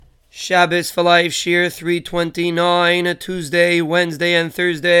Shabbos4Life, Shiur 329, Tuesday, Wednesday, and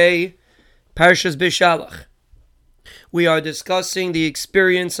Thursday, Parshas Bishalach. We are discussing the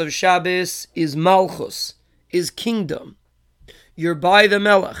experience of Shabbos is Malchus, is kingdom. You're by the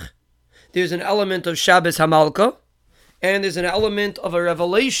Melech. There's an element of Shabbos HaMalka, and there's an element of a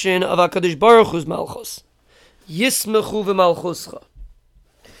revelation of HaKadosh Baruch Hu's Malchus. Yismechu v'Malchuscha.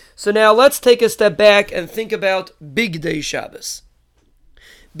 So now let's take a step back and think about Big Day Shabbos.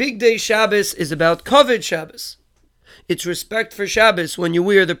 Big Day Shabbos is about Kavod Shabbos. It's respect for Shabbos when you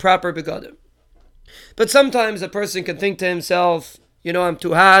wear the proper begadim. But sometimes a person can think to himself, I'm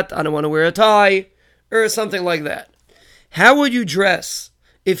too hot, I don't want to wear a tie, or something like that. How would you dress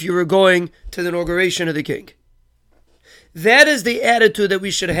if you were going to the inauguration of the king? That is the attitude that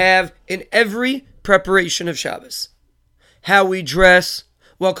we should have in every preparation of Shabbos. How we dress,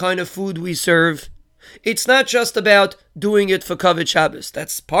 what kind of food we serve. It's not just about doing it for Kavod Shabbos.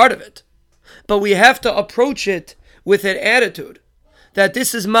 That's part of it. But we have to approach it with an attitude that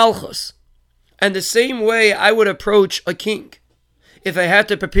this is Malchus. And the same way I would approach a king. If I had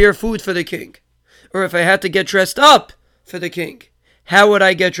to prepare food for the king, or if I had to get dressed up for the king, how would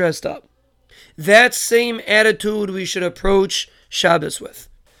I get dressed up? That same attitude we should approach Shabbos with.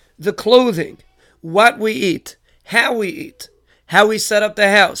 The clothing, what we eat, how we set up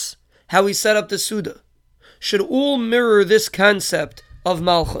the house, how we set up the Suda, should all mirror this concept of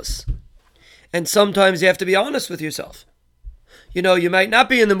Malchus. And sometimes you have to be honest with yourself. You might not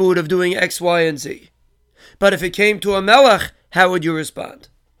be in the mood of doing X, Y, and Z. But if it came to a Melech, how would you respond?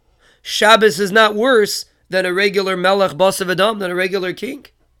 Shabbos is not worse than a regular Melech Basav Adam, than a regular king.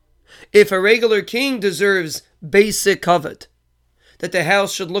 If a regular king deserves basic kavod, that the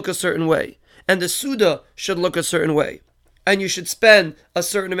house should look a certain way, and the Suda should look a certain way, and you should spend a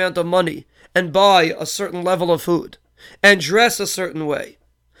certain amount of money, and buy a certain level of food, and dress a certain way,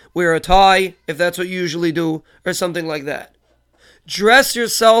 wear a tie, if that's what you usually do, or something like that. Dress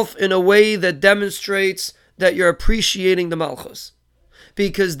yourself in a way that demonstrates that you're appreciating the Malchus.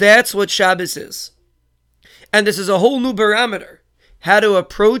 Because that's what Shabbos is. And this is a whole new barometer, how to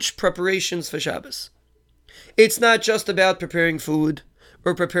approach preparations for Shabbos. It's not just about preparing food,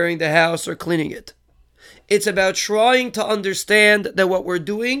 or preparing the house, or cleaning it. It's about trying to understand that what we're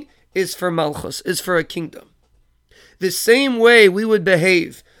doing is for Malchus, is for a kingdom. The same way we would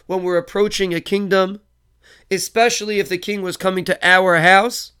behave when we're approaching a kingdom, especially if the king was coming to our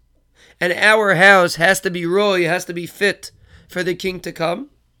house, and our house has to be roy, has to be fit for the king to come.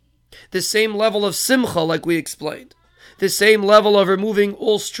 The same level of simcha, like we explained. The same level of removing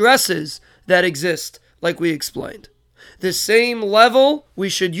all stresses that exist, like we explained. The same level we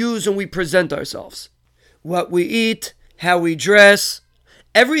should use when we present ourselves. What we eat, how we dress,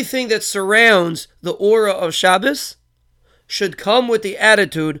 everything that surrounds the aura of Shabbos should come with the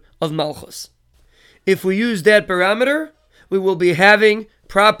attitude of Malchus. If we use that barometer, we will be having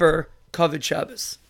proper Kavod Shabbos.